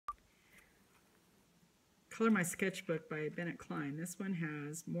Color My Sketchbook by Bennett Klein. This one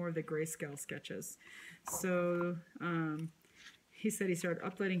has more of the grayscale sketches. So he said he started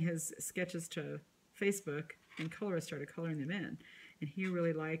uploading his sketches to Facebook, and colorists started coloring them in. And he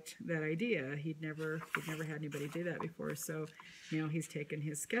really liked that idea. He'd never had anybody do that before. So now he's taken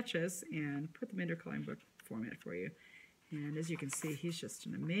his sketches and put them into coloring book format for you. And as you can see, he's just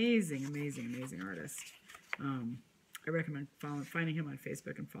an amazing, amazing, amazing artist. I recommend finding him on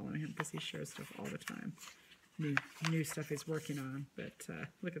Facebook and following him because he shares stuff all the time. New stuff he's working on. But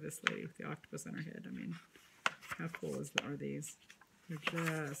look at this lady with the octopus on her head. I mean, how cool are these? They're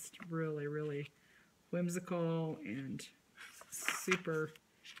just really, really whimsical and super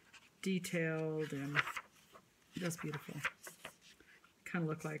detailed and just beautiful. Kind of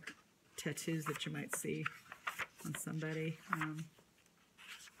look like tattoos that you might see on somebody.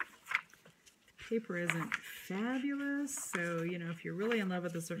 The paper isn't fabulous, so you know, if you're really in love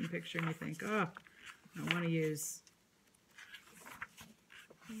with a certain picture and you think, oh, I want to use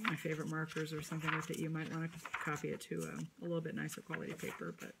my favorite markers or something with it, you might want to copy it to a little bit nicer quality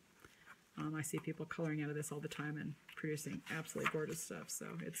paper. But I see people coloring out of this all the time and producing absolutely gorgeous stuff, so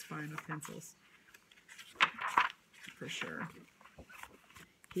it's fine with pencils for sure.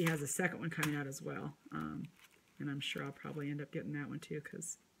 He has a second one coming out as well, and I'm sure I'll probably end up getting that one too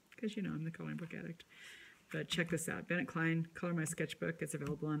because you know I'm the coloring book addict. But check this out, Bennett Klein, Color My Sketchbook. It's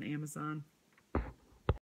available on Amazon.